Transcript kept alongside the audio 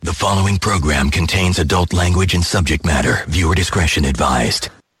The following program contains adult language and subject matter. Viewer discretion advised.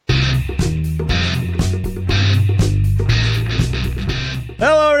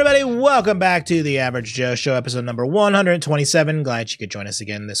 Hello, everybody. Welcome back to the Average Joe Show, episode number 127. Glad you could join us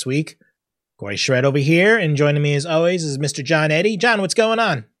again this week. Corey Shred over here, and joining me as always is Mr. John Eddy. John, what's going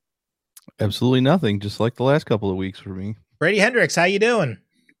on? Absolutely nothing, just like the last couple of weeks for me. Brady Hendricks, how you doing?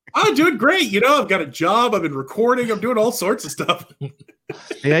 I'm doing great. I've got a job. I've been recording. I'm doing all sorts of stuff.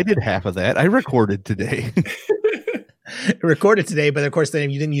 Hey, I did half of that. I recorded today. Recorded today, but of course, then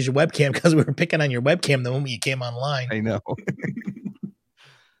you didn't use your webcam because we were picking on your webcam the moment you came online. I know.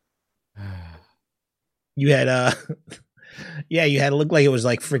 You had you had to look like it was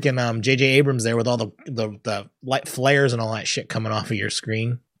like freaking J.J. Abrams there with all the light flares and all that shit coming off of your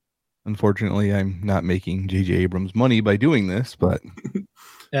screen. Unfortunately, I'm not making J.J. Abrams money by doing this, but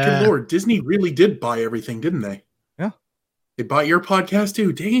Good Lord, Disney really did buy everything, didn't they? Yeah. They bought your podcast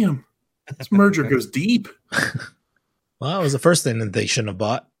too. Damn. This merger goes deep. Well, it was the first thing that they shouldn't have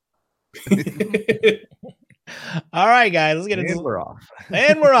bought. All right, guys, let's get into we're off.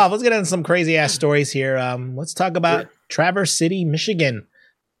 And we're off. Let's get into some crazy ass stories here. Let's talk about Traverse City, Michigan.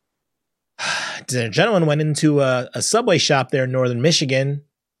 The gentleman went into a Subway shop there in northern Michigan,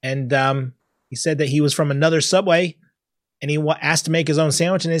 and he said that he was from another Subway, and he asked to make his own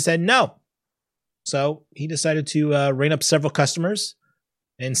sandwich, and they said no. So he decided to ring up several customers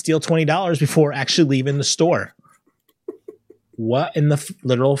and steal $20 before actually leaving the store. What in the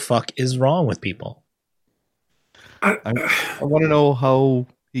literal fuck is wrong with people? I want to know how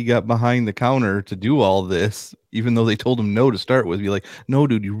he got behind the counter to do all this, even though they told him no to start with. Be like, no,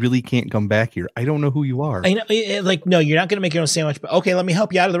 dude, you really can't come back here. I don't know who you are. I know, like, no, you're not going to make your own sandwich, but okay, let me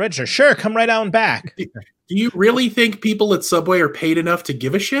help you out of the register. Sure, come right on back. Do you really think people at Subway are paid enough to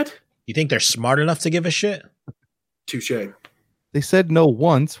give a shit? You think they're smart enough to give a shit? Touche. They said no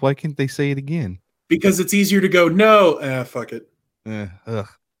once. Why can't they say it again? Because it's easier to go, no, fuck it. That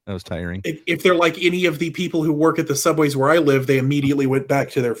was tiring. If they're like any of the people who work at the Subways where I live, they immediately went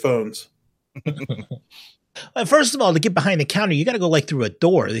back to their phones. First of all, to get behind the counter, you got to go like through a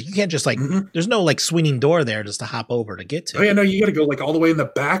door. You can't just like, there's no like swinging door there just to hop over to get to. Oh yeah, no, you got to go like all the way in the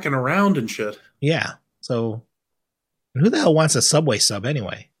back and around and shit. Yeah. So who the hell wants a Subway sub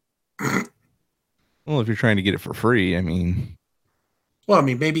anyway? Well, if you're trying to get it for free, I mean. Well, I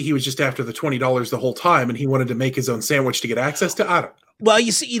mean, maybe he was just after the $20 the whole time and he wanted to make his own sandwich to get access to. I don't know. Well,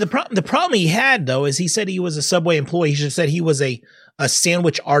 you see, the problem he had, though, is he said he was a Subway employee. He should have said he was a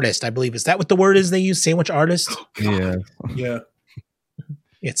sandwich artist, I believe. Is that what the word is they use? Sandwich artist? Oh, yeah. Yeah.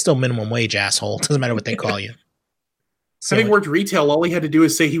 It's still minimum wage, asshole. Doesn't matter what they call you. Having worked retail, all he had to do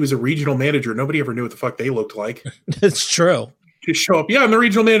is say he was a regional manager. Nobody ever knew what the fuck they looked like. It's true. Just show up. Yeah, I'm the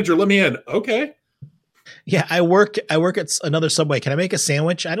regional manager. Let me in. Okay. Yeah, I work at another Subway. Can I make a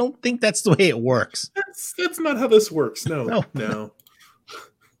sandwich? I don't think that's the way it works. That's not how this works. No.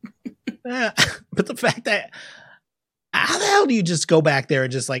 But the fact that how the hell do you just go back there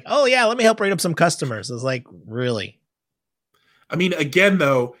and just like, oh yeah, let me help rate up some customers? It's like, really? I mean, again,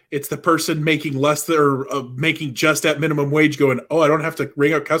 though, it's the person making less or making just at minimum wage going, oh, I don't have to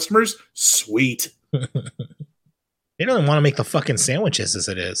ring up customers? Sweet. They don't even want to make the fucking sandwiches as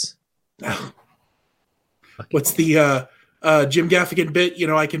it is. What's the Jim Gaffigan bit?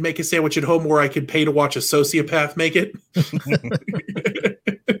 I can make a sandwich at home or I could pay to watch a sociopath make it.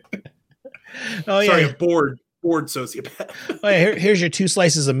 Oh yeah, sorry, a bored sociopath. Oh, yeah, here's your 2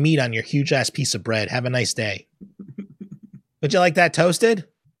 slices of meat on your huge ass piece of bread. Have a nice day. Would you like that toasted?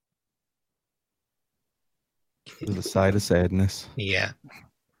 There's a side of sadness. Yeah.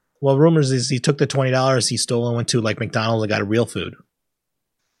 Well, rumors is he took the $20 he stole and went to like McDonald's and got a real food.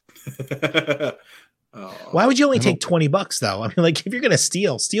 Why would you only take $20 though? I mean, like if you're gonna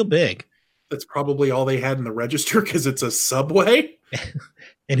steal big. That's probably all they had in the register because it's a Subway.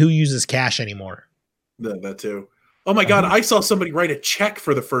 And who uses cash anymore? That too. Oh my God! I saw somebody write a check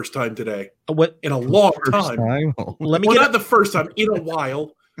for the first time today. What in a long time? Let me not the first time in a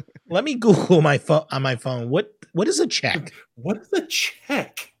while. Let me Google my phone on my phone. What is a check? What is a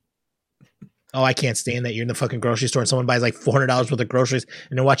check? Oh, I can't stand that. You're in the fucking grocery store and someone buys like $400 worth of groceries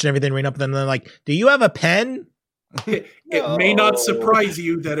and they're watching everything ring up. And then they're like, "Do you have a pen?" It may not surprise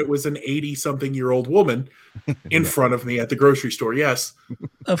you that it was an 80-something-year-old woman in front of me at the grocery store. Yes,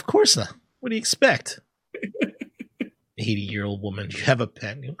 of course not. What do you expect? 80-year-old woman. You have a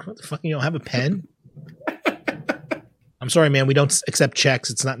pen? What the fuck? You don't have a pen? I'm sorry, man. We don't accept checks.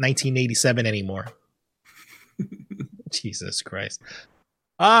 It's not 1987 anymore. Jesus Christ.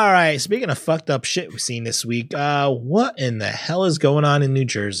 All right. Speaking of fucked up shit we've seen this week, what in the hell is going on in New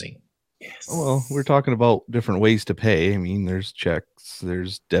Jersey? Yes. Well, we're talking about different ways to pay. I mean, there's checks,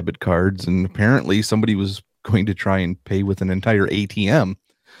 there's debit cards, and apparently somebody was going to try and pay with an entire ATM.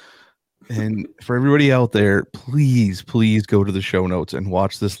 And for everybody out there, please go to the show notes and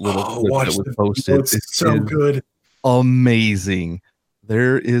watch this little clip watch that was the posted. video. It's so good. Amazing.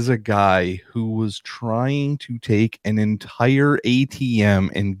 There is a guy who was trying to take an entire ATM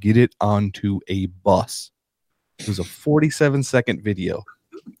and get it onto a bus. It was a 47-second video.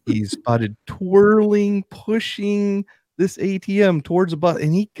 He's spotted twirling, pushing this ATM towards a bus,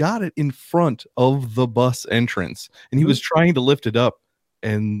 and he got it in front of the bus entrance. And he was trying to lift it up,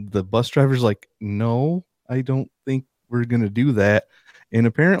 and the bus driver's like, "No, I don't think we're gonna do that." And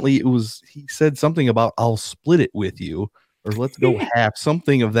apparently, he said something about, "I'll split it with you," or "Let's go half,"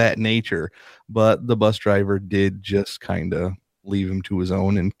 something of that nature. But the bus driver did just kind of leave him to his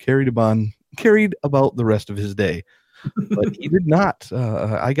own and carried about the rest of his day. But he did not.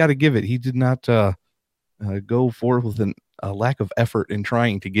 I got to give it. He did not go forth with a lack of effort in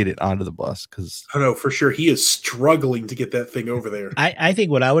trying to get it onto the bus. Because I know for sure he is struggling to get that thing over there. I think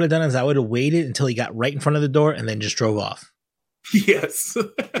what I would have done is I would have waited until he got right in front of the door and then just drove off. Yes.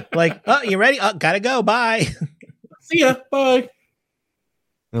 Like, oh, you ready? Oh, gotta go. Bye. See ya. Bye.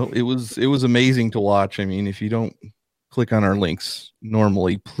 No, it was amazing to watch. I mean, if you don't click on our links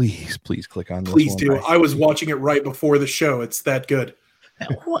normally, please click on this Please one. do. I was watching it right before the show. It's that good.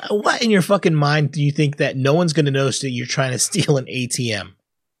 What in your fucking mind do you think that no one's going to notice that you're trying to steal an ATM?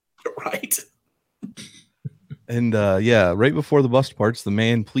 Right. And right before the bus departs, the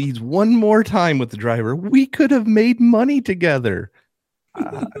man pleads one more time with the driver. We could have made money together.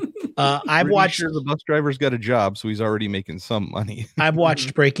 I've watched. Sure the bus driver's got a job, so he's already making some money. I've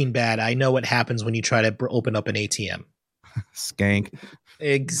watched Breaking Bad. I know what happens when you try to open up an ATM. Skank.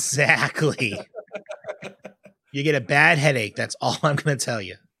 Exactly. You get a bad headache. That's all I'm going to tell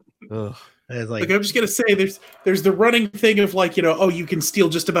you. Ugh. It's like, I'm just going to say there's the running thing of like, you can steal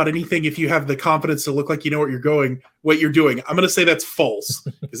just about anything if you have the confidence to look like you know what you're doing. I'm going to say that's false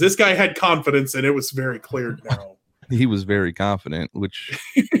because this guy had confidence and it was very clear now. He was very confident, which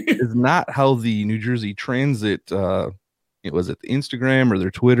is not how the New Jersey Transit, it was at the Instagram or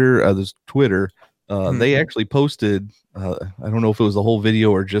their Twitter, they actually posted, I don't know if it was the whole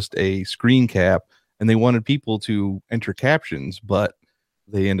video or just a screen cap, and they wanted people to enter captions, but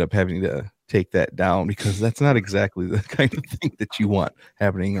they end up having to take that down because that's not exactly the kind of thing that you want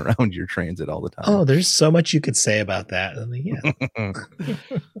happening around your transit all the time. Oh, there's so much you could say about that. I mean, yeah.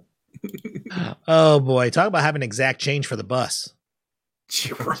 Oh boy, talk about having exact change for the bus.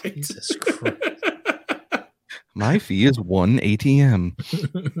 You're right. Jesus Christ. My fee is one ATM.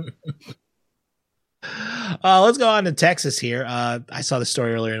 Let's go on to Texas here. I saw the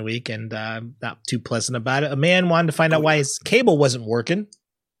story earlier in the week and not too pleasant about it. A man wanted to find out why his cable wasn't working.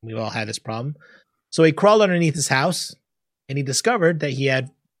 We've all had this problem. So he crawled underneath his house and he discovered that he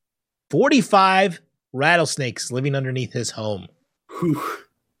had 45 rattlesnakes living underneath his home.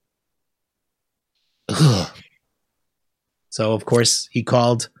 So, of course, he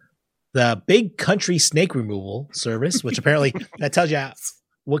called the Big Country Snake Removal Service, which apparently that tells you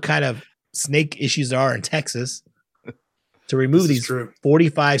what kind of snake issues there are in Texas, to remove these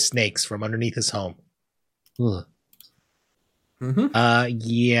 45 snakes from underneath his home.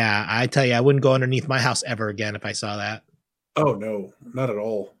 Yeah, I tell you, I wouldn't go underneath my house ever again if I saw that. Oh, no, not at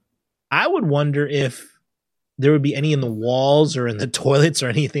all. I would wonder if there would be any in the walls or in the toilets or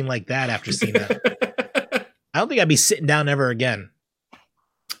anything like that after seeing that. I don't think I'd be sitting down ever again.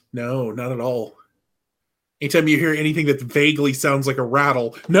 No, not at all. Anytime you hear anything that vaguely sounds like a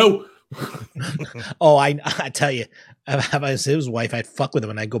rattle, no. Oh, I tell you, if I was his wife, I'd fuck with him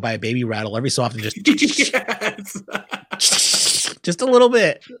and I'd go buy a baby rattle every so often, just yes. just a little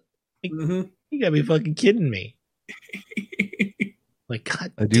bit. You gotta be fucking kidding me. Like,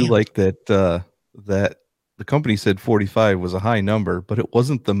 God, I do like that that the company said 45 was a high number, but it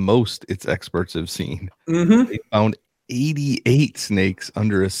wasn't the most its experts have seen. They found 88 snakes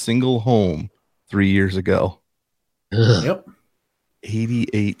under a single home 3 years ago. Yep.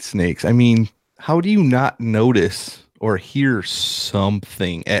 88 snakes. I mean, how do you not notice or hear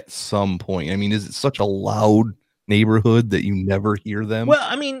something at some point? I mean, is it such a loud neighborhood that you never hear them? Well,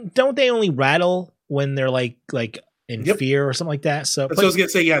 I mean, don't they only rattle when they're like in fear or something like that? So that's what I was gonna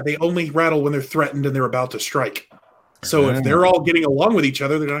say. Yeah, they only rattle when they're threatened and they're about to strike. So if they're all getting along with each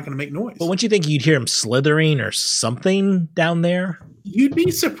other, they're not going to make noise. But wouldn't you think you'd hear them slithering or something down there? You'd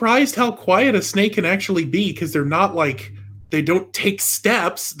be surprised how quiet a snake can actually be because they're not like, they don't take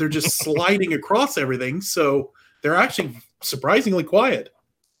steps. They're just sliding across everything. So they're actually surprisingly quiet.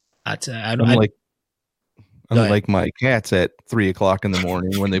 I'm Unlike my cats at 3 o'clock in the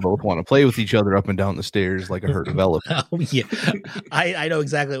morning when they both want to play with each other up and down the stairs like a herd of elephants. Oh yeah, I know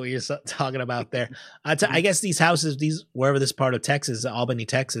exactly what you're talking about there. I guess these houses, wherever this part of Texas, Albany,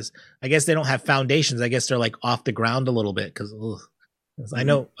 Texas, I guess they don't have foundations. I guess they're like off the ground a little bit because I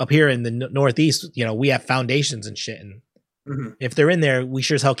know up here in the Northeast, we have foundations and shit, and if they're in there, we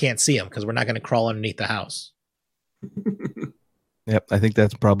sure as hell can't see them because we're not going to crawl underneath the house. Yep, I think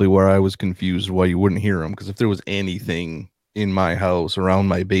that's probably where I was confused why you wouldn't hear them, because if there was anything in my house around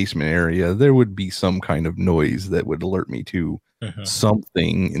my basement area, there would be some kind of noise that would alert me to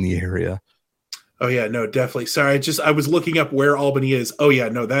something in the area. Oh yeah, no, definitely. Sorry, I was looking up where Albany is. Oh yeah,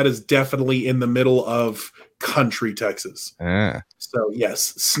 no, that is definitely in the middle of country Texas. So yes,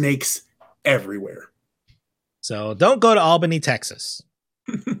 snakes everywhere. So don't go to Albany, Texas.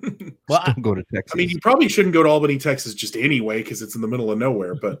 Well, don't go to Texas. I mean, you probably shouldn't go to Albany, Texas just anyway because it's in the middle of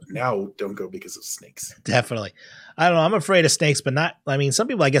nowhere. But now don't go because of snakes. Definitely. I don't know. I'm afraid of snakes, but not. I mean, some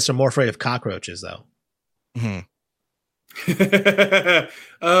people, I guess, are more afraid of cockroaches, though.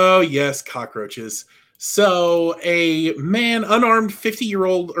 Oh, yes, cockroaches. So a man, unarmed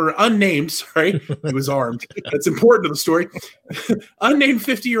 50-year-old, or unnamed, sorry, he was armed. That's important to the story. Unnamed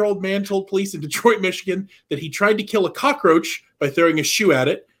 50-year-old man told police in Detroit, Michigan, that he tried to kill a cockroach by throwing a shoe at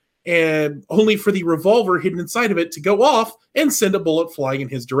it, and only for the revolver hidden inside of it to go off and send a bullet flying in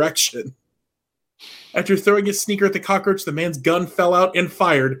his direction. After throwing his sneaker at the cockroach, the man's gun fell out and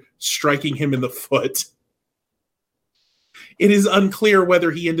fired, striking him in the foot. It is unclear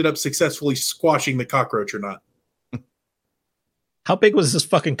whether he ended up successfully squashing the cockroach or not. How big was this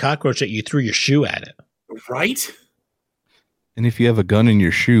fucking cockroach that you threw your shoe at it? Right? And if you have a gun in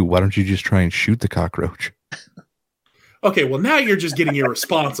your shoe, why don't you just try and shoot the cockroach? Okay, well, now you're just getting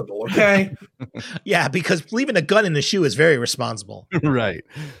irresponsible, okay? Yeah, because leaving a gun in the shoe is very responsible. Right.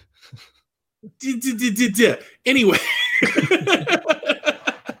 Anyway.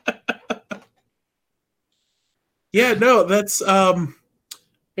 Yeah, no, that's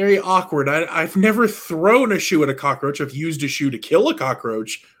very awkward. I've never thrown a shoe at a cockroach. I've used a shoe to kill a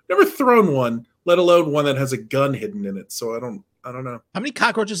cockroach. Never thrown one, let alone one that has a gun hidden in it. So I don't know. How many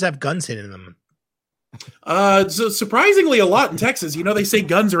cockroaches have guns hidden in them? So surprisingly a lot in Texas. They say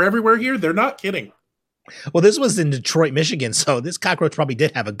guns are everywhere here. They're not kidding. Well, this was in Detroit, Michigan, so this cockroach probably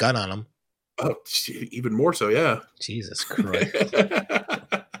did have a gun on him. Oh, even more so, yeah. Jesus Christ.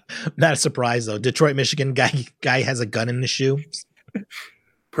 Not a surprise, though. Detroit, Michigan guy has a gun in the shoe.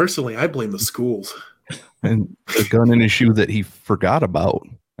 Personally, I blame the schools. And a gun in his shoe that he forgot about.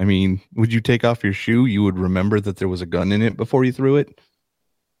 I mean, would you take off your shoe? You would remember that there was a gun in it before you threw it?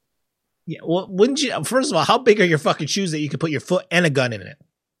 Yeah, well, wouldn't you? First of all, how big are your fucking shoes that you could put your foot and a gun in it?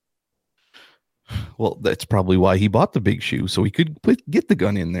 Well, that's probably why he bought the big shoe, so he could get the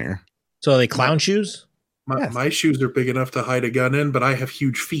gun in there. So are they clown shoes? My shoes are big enough to hide a gun in, but I have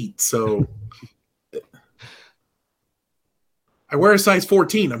huge feet, so I wear a size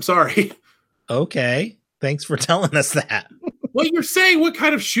 14. I'm sorry. Okay. Thanks for telling us that. Well, you're saying what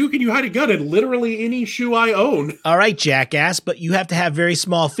kind of shoe can you hide a gun in? Literally any shoe I own. All right, jackass, but you have to have very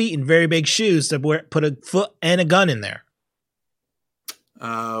small feet and very big shoes to put a foot and a gun in there.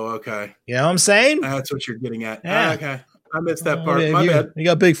 Oh, okay. You know what I'm saying? That's what you're getting at. Yeah. Okay. I missed that part. My bad. You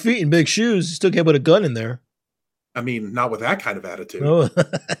got big feet and big shoes. You still can't put a gun in there. I mean, not with that kind of attitude. Oh,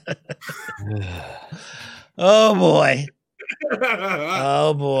 oh boy.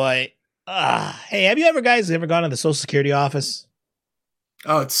 Oh, boy. Hey, have you ever gone to the Social Security office?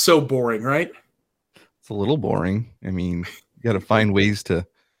 Oh, it's so boring, right? It's a little boring. I mean, you got to find ways to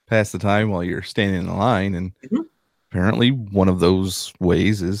pass the time while you're standing in the line. And apparently one of those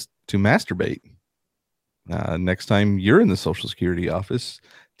ways is to masturbate. Next time you're in the Social Security office,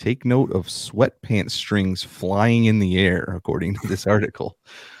 take note of sweatpants strings flying in the air, according to this article.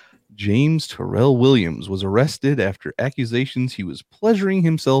 James Terrell Williams was arrested after accusations he was pleasuring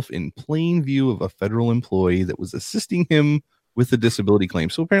himself in plain view of a federal employee that was assisting him with a disability claim.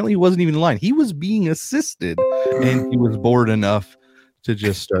 So apparently he wasn't even in line. He was being assisted, and he was bored enough to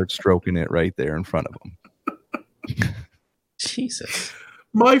just start stroking it right there in front of him. Jesus.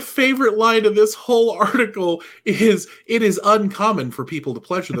 My favorite line of this whole article is, it is uncommon for people to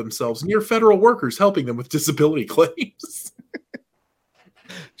pleasure themselves near federal workers helping them with disability claims.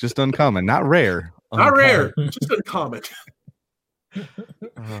 Just uncommon, not rare. Not rare, just uncommon. Yeah,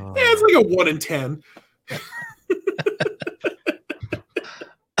 it's like a 1 in 10.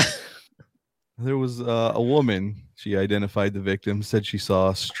 There was a woman. She identified the victim, said she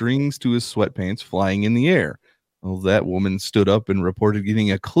saw strings to his sweatpants flying in the air. Well, that woman stood up and reported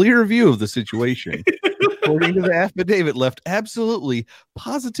getting a clear view of the situation. according to the affidavit, left absolutely,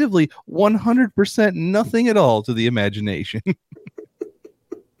 positively, 100% nothing at all to the imagination.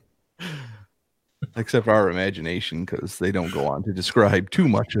 Except our imagination, because they don't go on to describe too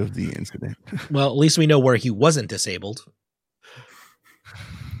much of the incident. Well, at least we know where he wasn't disabled.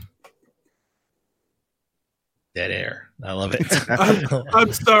 Dead air. I love it.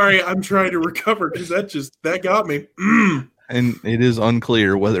 I'm sorry. I'm trying to recover because that got me. And it is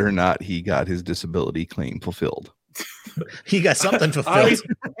unclear whether or not he got his disability claim fulfilled. He got something fulfilled. I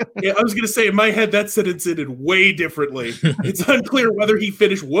was going to say, in my head, that sentence ended way differently. It's unclear whether he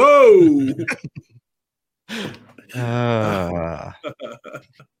finished. Whoa.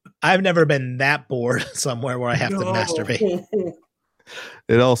 I've never been that bored somewhere where I have to masturbate.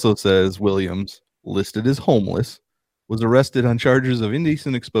 It also says Williams, listed as homeless, was arrested on charges of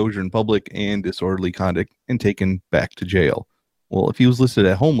indecent exposure in public and disorderly conduct and taken back to jail. Well, if he was listed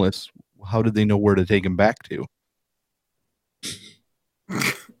as homeless, how did they know where to take him back to?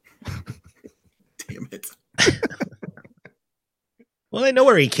 Damn it. Well, they know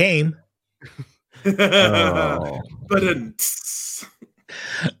where he came. Oh. But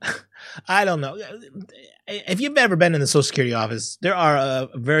I don't know. If you've ever been in the Social Security office, there are a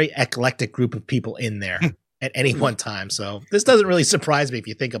very eclectic group of people in there at any one time. So this doesn't really surprise me if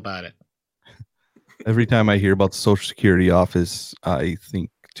you think about it. Every time I hear about the Social Security office, I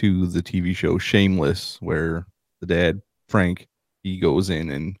think to the TV show Shameless, where the dad, Frank, he goes in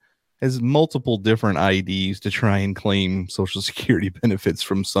and has multiple different IDs to try and claim Social Security benefits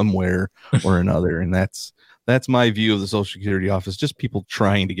from somewhere or another. And that's my view of the Social Security office, just people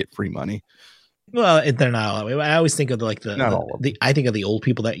trying to get free money. Well, they're not all that way. I always think of I think of the old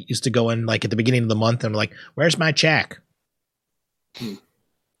people that used to go in like at the beginning of the month and like, where's my check?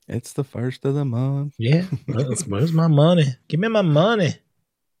 It's the first of the month. Yeah. Where's my money? Give me my money.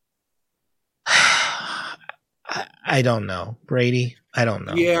 I don't know, Brady. I don't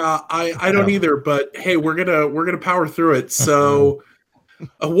know. Yeah, I don't either. But hey, we're gonna power through it. So,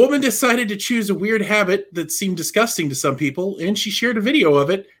 a woman decided to choose a weird habit that seemed disgusting to some people, and she shared a video of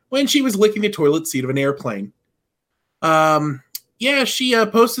it when she was licking the toilet seat of an airplane. She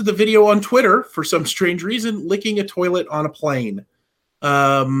posted the video on Twitter for some strange reason, licking a toilet on a plane.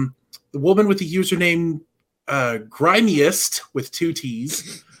 The woman with the username Grimiest with 2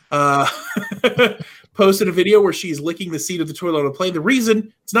 T's posted a video where she's licking the seat of the toilet on a plane. The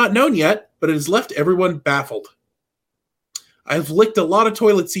reason, it's not known yet, but it has left everyone baffled. I've licked a lot of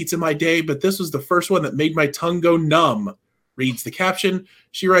toilet seats in my day, but this was the first one that made my tongue go numb, reads the caption.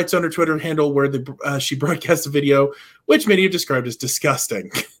 She writes on her Twitter handle where she broadcast a video, which many have described as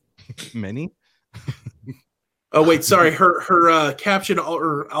disgusting. Many? Oh, wait, sorry. Her caption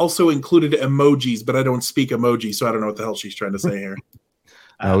also included emojis, but I don't speak emoji, so I don't know what the hell she's trying to say here.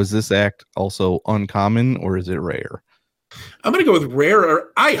 Now, is this act also uncommon or is it rare? I'm going to go with rare.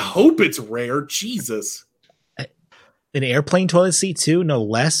 I hope it's rare. Jesus. An airplane toilet seat too, no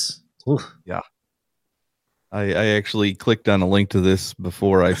less. Ooh. Yeah. I actually clicked on a link to this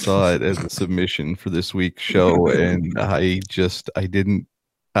before I saw it as a submission for this week's show, and I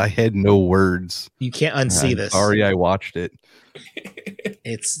had no words. You can't unsee this. Sorry, I watched it.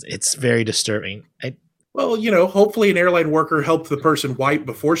 It's very disturbing. Well, hopefully an airline worker helped the person wipe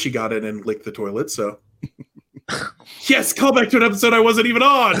before she got in and licked the toilet. So, yes, call back to an episode I wasn't even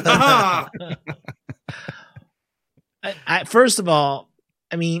on. First of all,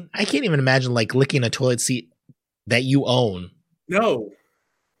 I mean, I can't even imagine like licking a toilet seat that you own. No.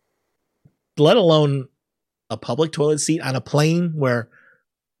 Let alone a public toilet seat on a plane where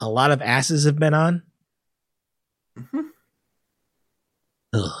a lot of asses have been on. Mm-hmm.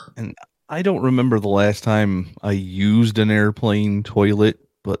 Ugh. And I don't remember the last time I used an airplane toilet,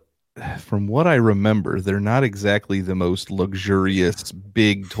 but from what I remember, they're not exactly the most luxurious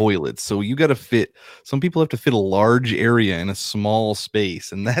big toilets. So you got to fit, some people have to fit a large area in a small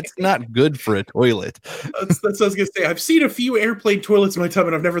space, and that's not good for a toilet. That's what I was going to say. I've seen a few airplane toilets in my time,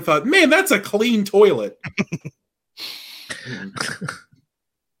 and I've never thought, man, that's a clean toilet.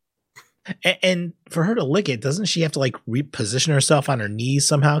 And for her to lick it, doesn't she have to like reposition herself on her knees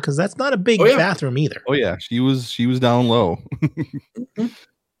somehow? Because that's not a big bathroom either. Oh yeah, she was down low.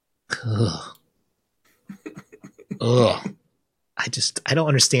 Ugh. Ugh. I don't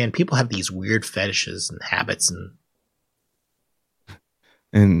understand. People have these weird fetishes and habits,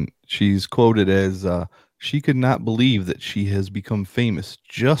 and she's quoted as she could not believe that she has become famous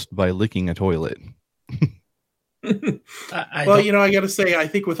just by licking a toilet. I got to say, I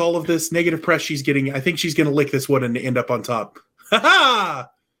think with all of this negative press she's getting, I think she's going to lick this one and end up on top. Ha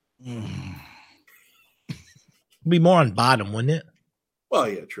ha! Be more on bottom, wouldn't it? Well,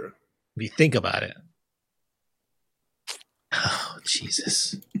 yeah, true. If you think about it.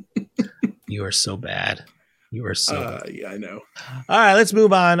 Jesus. You are so bad. You are so bad. Yeah, I know. All right, let's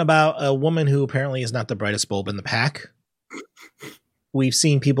move on about a woman who apparently is not the brightest bulb in the pack. We've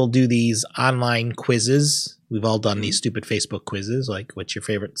seen people do these online quizzes. We've all done these stupid Facebook quizzes, like what's your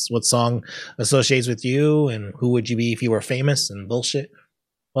favorite, what song associates with you, and who would you be if you were famous, and bullshit.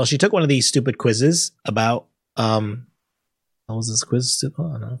 Well, she took one of these stupid quizzes about, what was this quiz?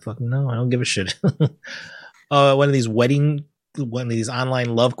 Oh, I don't fucking know. I don't give a shit. One of these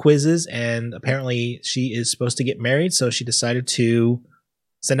online love quizzes, and apparently she is supposed to get married, so she decided to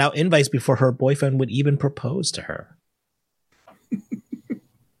send out invites before her boyfriend would even propose to her.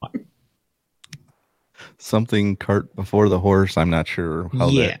 Something cart before the horse. I'm not sure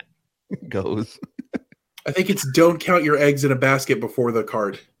how that goes. I think it's don't count your eggs in a basket before the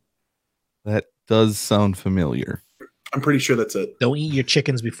cart. That does sound familiar. I'm pretty sure that's it. Don't eat your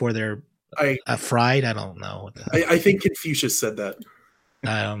chickens before they're fried. I don't know. I think Confucius said that.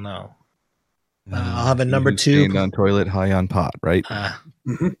 I don't know. I'll have a number 2. Stand on toilet, high on pot, right?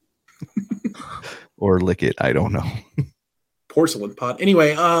 Or lick it. I don't know. Porcelain pot.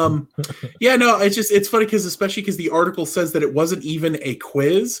 Anyway, yeah, no, it's funny especially because the article says that it wasn't even a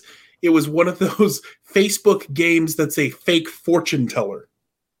quiz. It was one of those Facebook games that's a fake fortune teller.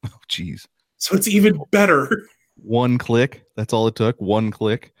 Oh, geez. So it's even better. One click. That's all it took. One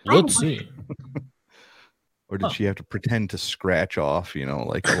click. Let's see. Or did she have to pretend to scratch off,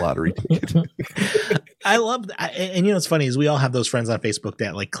 like a lottery ticket? I love that. And it's funny is we all have those friends on Facebook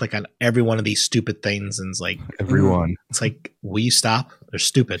that like click on every one of these stupid things, and it's like everyone. It's like, will you stop? They're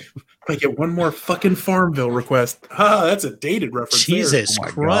stupid. I get one more fucking Farmville request. That's a dated reference. Jesus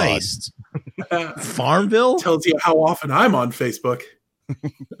Christ. Farmville tells you how often I'm on Facebook.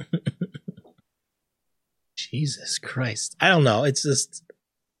 Jesus Christ. I don't know. It's just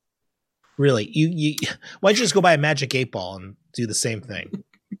really you why don't you just go buy a Magic 8 Ball and do the same thing?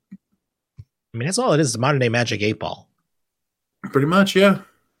 I mean, that's all it is, a modern day Magic 8 Ball. Pretty much, yeah.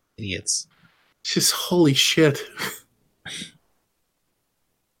 Idiots. Just holy shit.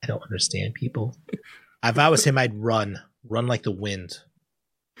 I don't understand people. If I was him, I'd run like the wind.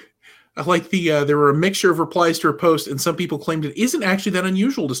 I like there were a mixture of replies to her post, and some people claimed it isn't actually that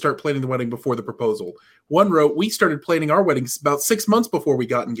unusual to start planning the wedding before the proposal. One wrote, "We started planning our weddings about 6 months before we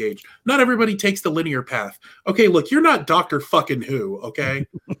got engaged. Not everybody takes the linear path." Okay, look, you're not Dr. fucking Who, okay?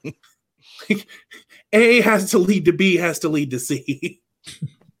 A has to lead to B has to lead to C.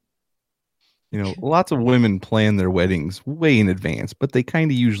 Lots of women plan their weddings way in advance, but they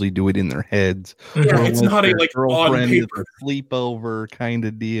kind of usually do it in their heads. Yeah, it's not a girlfriend on paper sleepover kind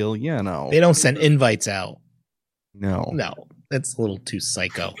of deal. They don't send invites out. No, that's a little too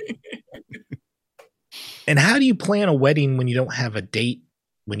psycho. And how do you plan a wedding when you don't have a date,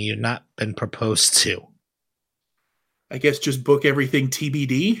 when you've not been proposed to? I guess just book everything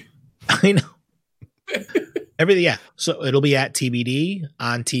TBD. I know. Everything, yeah. So it'll be at TBD,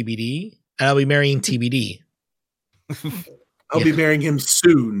 on TBD. And I'll be marrying TBD. I'll be marrying him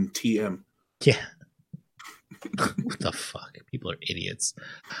soon, TM. Yeah. What the fuck? People are idiots.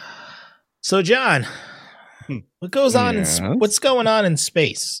 So, John, what goes on? What's going on in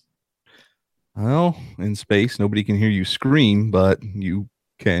space? Well, in space, nobody can hear you scream, but you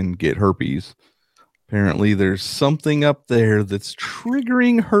can get herpes. Apparently, there's something up there that's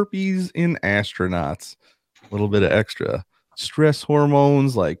triggering herpes in astronauts. A little bit of extra stress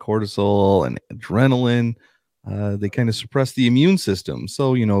hormones like cortisol and adrenaline. They kind of suppress the immune system.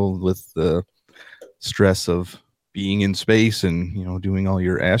 So, with the stress of being in space and, doing all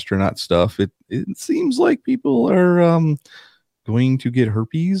your astronaut stuff, it seems like people are going to get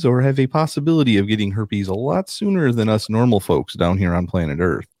herpes or have a possibility of getting herpes a lot sooner than us normal folks down here on planet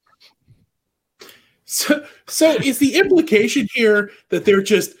Earth. So is the implication here that they're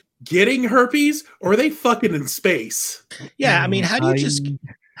just getting herpes, or are they fucking in space? Yeah, I mean, how do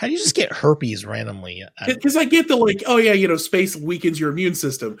you just get herpes randomly? Because I get the space weakens your immune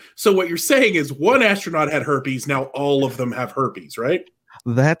system. So what you're saying is one astronaut had herpes, now all of them have herpes, right?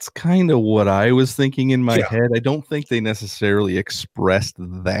 That's kind of what I was thinking in my head. I don't think they necessarily expressed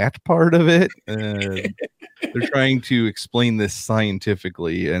that part of it. They're trying to explain this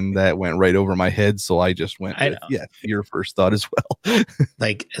scientifically, and that went right over my head. So I just went, yeah, your first thought as well.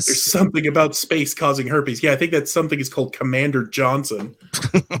 Like, there's something about space causing herpes. Yeah, I think that something is called Commander Johnson.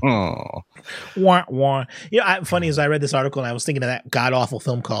 Oh, wah, wah. Funny as I read this article, and I was thinking of that god awful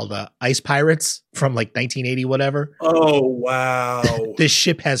film called Ice Pirates from like 1980, whatever. Oh wow, this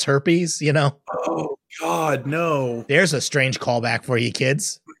ship has herpes. Oh God, no. There's a strange callback for you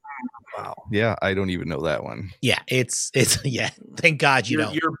kids. Wow. Yeah, I don't even know that one. Yeah, it's yeah. Thank God you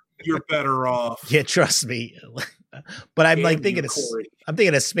don't. You're better off. Yeah, trust me. But I'm like Damn thinking you, Corey. I'm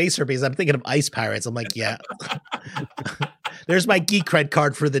thinking of space herpes. I'm thinking of ice pirates. I'm like, yeah. There's my geek cred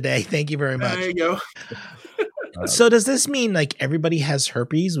card for the day. Thank you very much. There you go. So does this mean like everybody has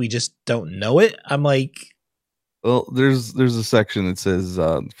herpes? We just don't know it? I'm like, Well, there's a section that says,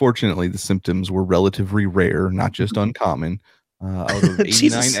 fortunately, the symptoms were relatively rare, not just uncommon. Out of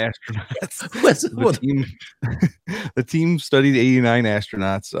 89 astronauts, the team studied 89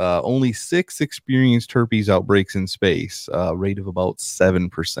 astronauts. Only 6 experienced herpes outbreaks in space, rate of about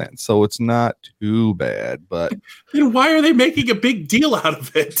 7%. So it's not too bad, but Then why are they making a big deal out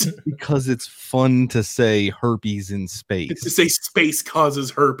of it? because it's fun to say herpes in space. To say space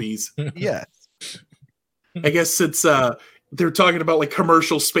causes herpes. Yes. I guess it's they're talking about like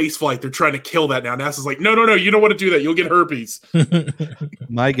commercial space flight. They're trying to kill that now. NASA's like, no, you don't want to do that. You'll get herpes.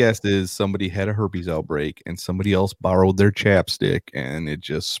 My guess is somebody had a herpes outbreak and somebody else borrowed their chapstick and it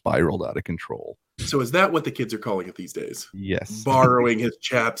just spiraled out of control. So is that what the kids are calling it these days? Yes. Borrowing his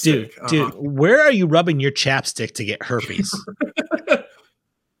chapstick. Dude, where are you rubbing your chapstick to get herpes?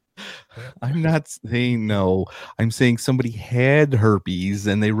 I'm not saying no. I'm saying somebody had herpes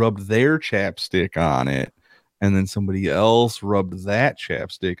and they rubbed their chapstick on it. And then somebody else rubbed that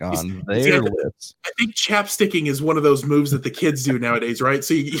chapstick on their lips. I think chapsticking is one of those moves that the kids do nowadays, right?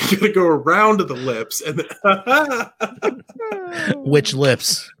 So you got to go around to the lips. And then Which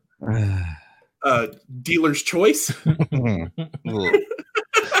lips? Dealer's choice.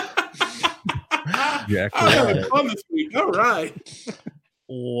 Jack, fun this week. All right.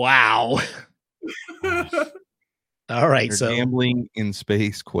 Wow. All right, They're so gambling in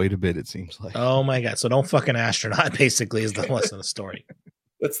space quite a bit, it seems like. Oh my god! So don't fuck an astronaut. Basically, is the lesson of the story.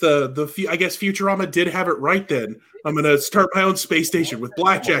 That's the I guess Futurama did have it right. Then I'm gonna start my own space station with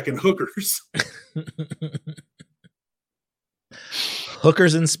blackjack and hookers.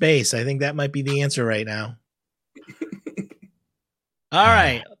 Hookers in space. I think that might be the answer right now. All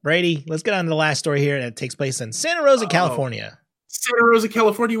right, Brady. Let's get on to the last story here. That takes place in Santa Rosa, California. Santa Rosa,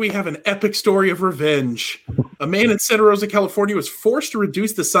 California, we have an epic story of revenge. A man in Santa Rosa, California was forced to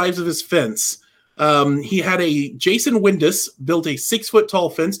reduce the size of his fence. He had Jason Windus built a 6-foot tall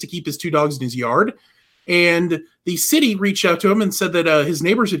fence to keep his 2 dogs in his yard. And the city reached out to him and said that his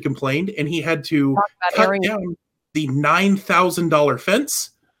neighbors had complained and he had to cut down the $9,000 fence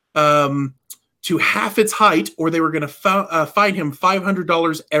to half its height, or they were going to fine him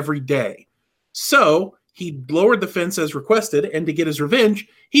 $500 every day. So he lowered the fence as requested, and to get his revenge,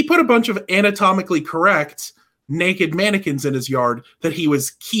 he put a bunch of anatomically correct naked mannequins in his yard that he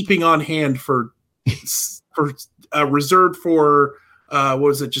was keeping on hand for reserved for what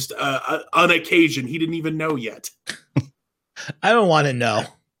was it? Just an occasion he didn't even know yet. I don't want to know.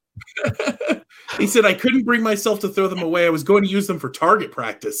 He said, I couldn't bring myself to throw them away. I was going to use them for target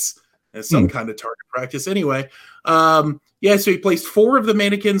practice. As some kind of target practice anyway. So he placed 4 of the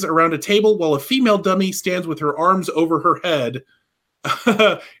mannequins around a table while a female dummy stands with her arms over her head.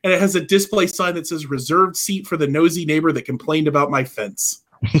 And it has a display sign that says reserved seat for the nosy neighbor that complained about my fence.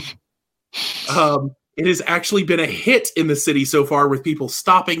 It has actually been a hit in the city so far with people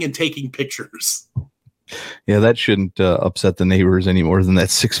stopping and taking pictures. Yeah, that shouldn't upset the neighbors any more than that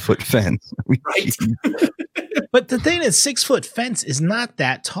 6-foot fence. Right. But the thing is, 6-foot fence is not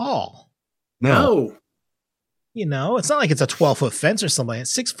that tall. No. You know, it's not like it's a 12-foot fence or something.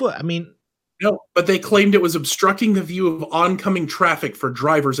 It's 6 foot. I mean, no, but they claimed it was obstructing the view of oncoming traffic for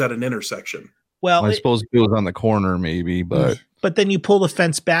drivers at an intersection. Well, I suppose it was on the corner, maybe, but then you pull the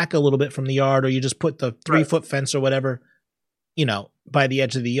fence back a little bit from the yard, or you just put the 3-foot fence or whatever, you know, by the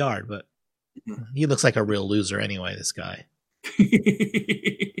edge of the yard. But he looks like a real loser anyway. This guy.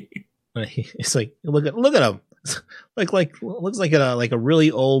 It's like look at him. Looks like a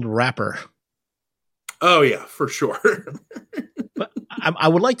really old rapper. Oh yeah, for sure. But I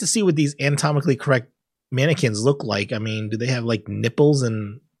would like to see what these anatomically correct mannequins look like. I mean, do they have like nipples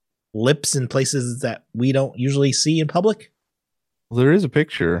and lips in places that we don't usually see in public? Well, there is a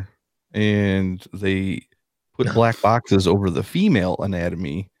picture, and they put black boxes over the female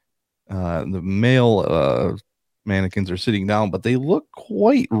anatomy. The male mannequins are sitting down, but they look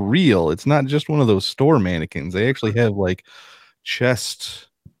quite real. It's not just one of those store mannequins. They actually have like chest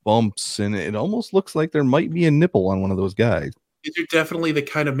bumps, and it almost looks like there might be a nipple on one of those guys. These are definitely the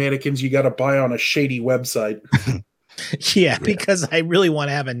kind of mannequins you got to buy on a shady website. Yeah, because I really want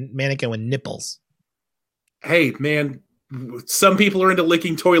to have a mannequin with nipples. Hey, man, some people are into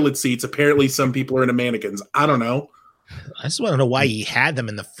licking toilet seats. Apparently, some people are into mannequins. I don't know. I just want to know why he had them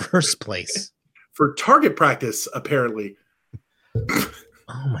in the first place. For target practice, apparently.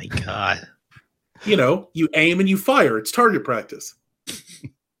 Oh, my God. You know, you aim and you fire. It's target practice.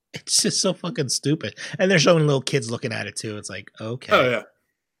 It's just so fucking stupid. And they're showing little kids looking at it too. It's like, okay. Oh yeah.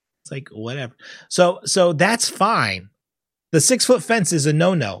 It's like, whatever. So that's fine. The 6-foot fence is a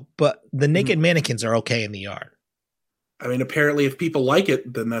no-no, but the naked mannequins are okay in the yard. I mean, apparently if people like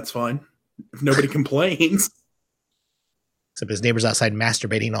it, then that's fine. If nobody complains. Except his neighbor's outside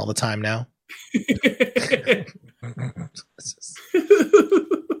masturbating all the time now. This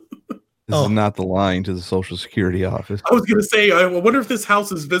is not the line to the Social Security office. I was going to say, I wonder if this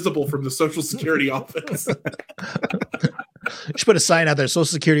house is visible from the Social Security office. You should put a sign out there. Social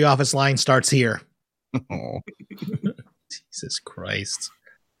Security office line starts here. Oh. Jesus Christ.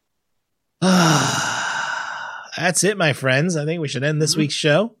 That's it, my friends. I think we should end this week's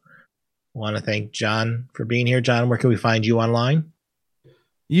show. I want to thank John for being here. John, where can we find you online?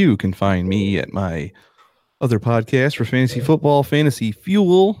 You can find me at my other podcast for fantasy football, Fantasy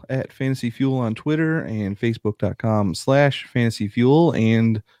Fuel, at Fantasy Fuel on Twitter and Facebook.com/Fantasy Fuel.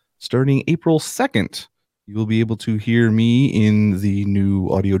 And starting April 2nd, you will be able to hear me in the new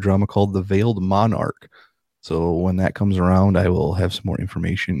audio drama called The Veiled Monarch. So when that comes around, I will have some more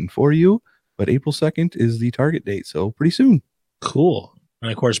information for you. But April 2nd is the target date, so pretty soon. Cool.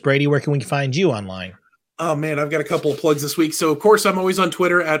 And of course, Brady, where can we find you online? Oh man, I've got a couple of plugs this week. So of course, I'm always on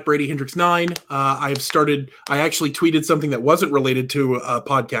Twitter at BradyHendricks9. I actually tweeted something that wasn't related to a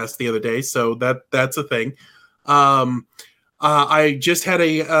podcast the other day, so that's a thing. I just had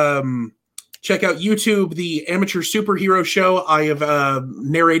a check out YouTube, the Amateur Superhero Show. I have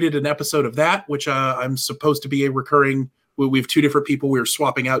narrated an episode of that, which I'm supposed to be a recurring. We have two different people. We're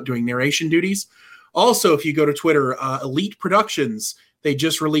swapping out doing narration duties. Also, if you go to Twitter, Elite Productions, they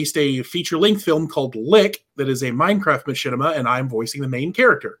just released a feature-length film called Lick that is a Minecraft machinima, and I'm voicing the main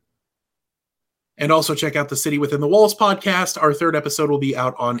character. And also check out the City Within the Walls podcast. Our third episode will be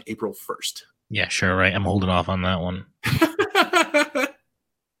out on April 1st. Yeah, sure, right. I'm holding off on that one.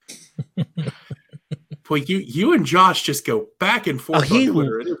 Boy, you and Josh just go back and forth on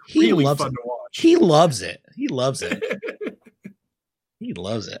Twitter. It is really fun to watch. He loves it. He loves it. He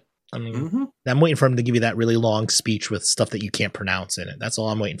loves it. I mean, I'm waiting for him to give you that really long speech with stuff that you can't pronounce in it. That's all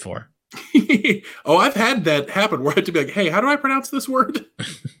I'm waiting for. Oh, I've had that happen where I have to be like, hey, how do I pronounce this word?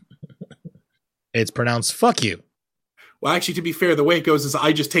 It's pronounced fuck you. Well, actually, to be fair, the way it goes is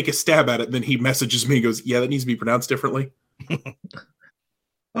I just take a stab at it, and then he messages me and goes, yeah, that needs to be pronounced differently.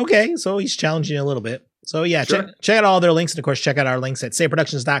 Okay, so he's challenging you a little bit. So yeah, sure. check out all their links. And of course, check out our links at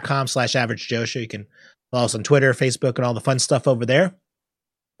sayproductions.com/AverageJoe Show. You can follow us on Twitter, Facebook, and all the fun stuff over there.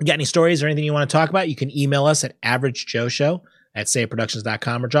 You got any stories or anything you want to talk about, you can email us at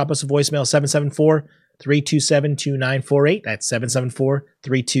averagejoeshow@sayproductions.com or drop us a voicemail 774-327-2948. That's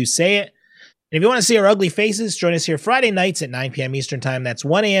 774-32-SAY-IT. And if you want to see our ugly faces, join us here Friday nights at 9 p.m. Eastern Time. That's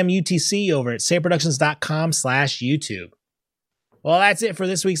 1 a.m. UTC over at sayproductions.com/YouTube. Well, that's it for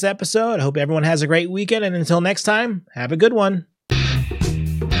this week's episode. I hope everyone has a great weekend. And until next time, have a good one.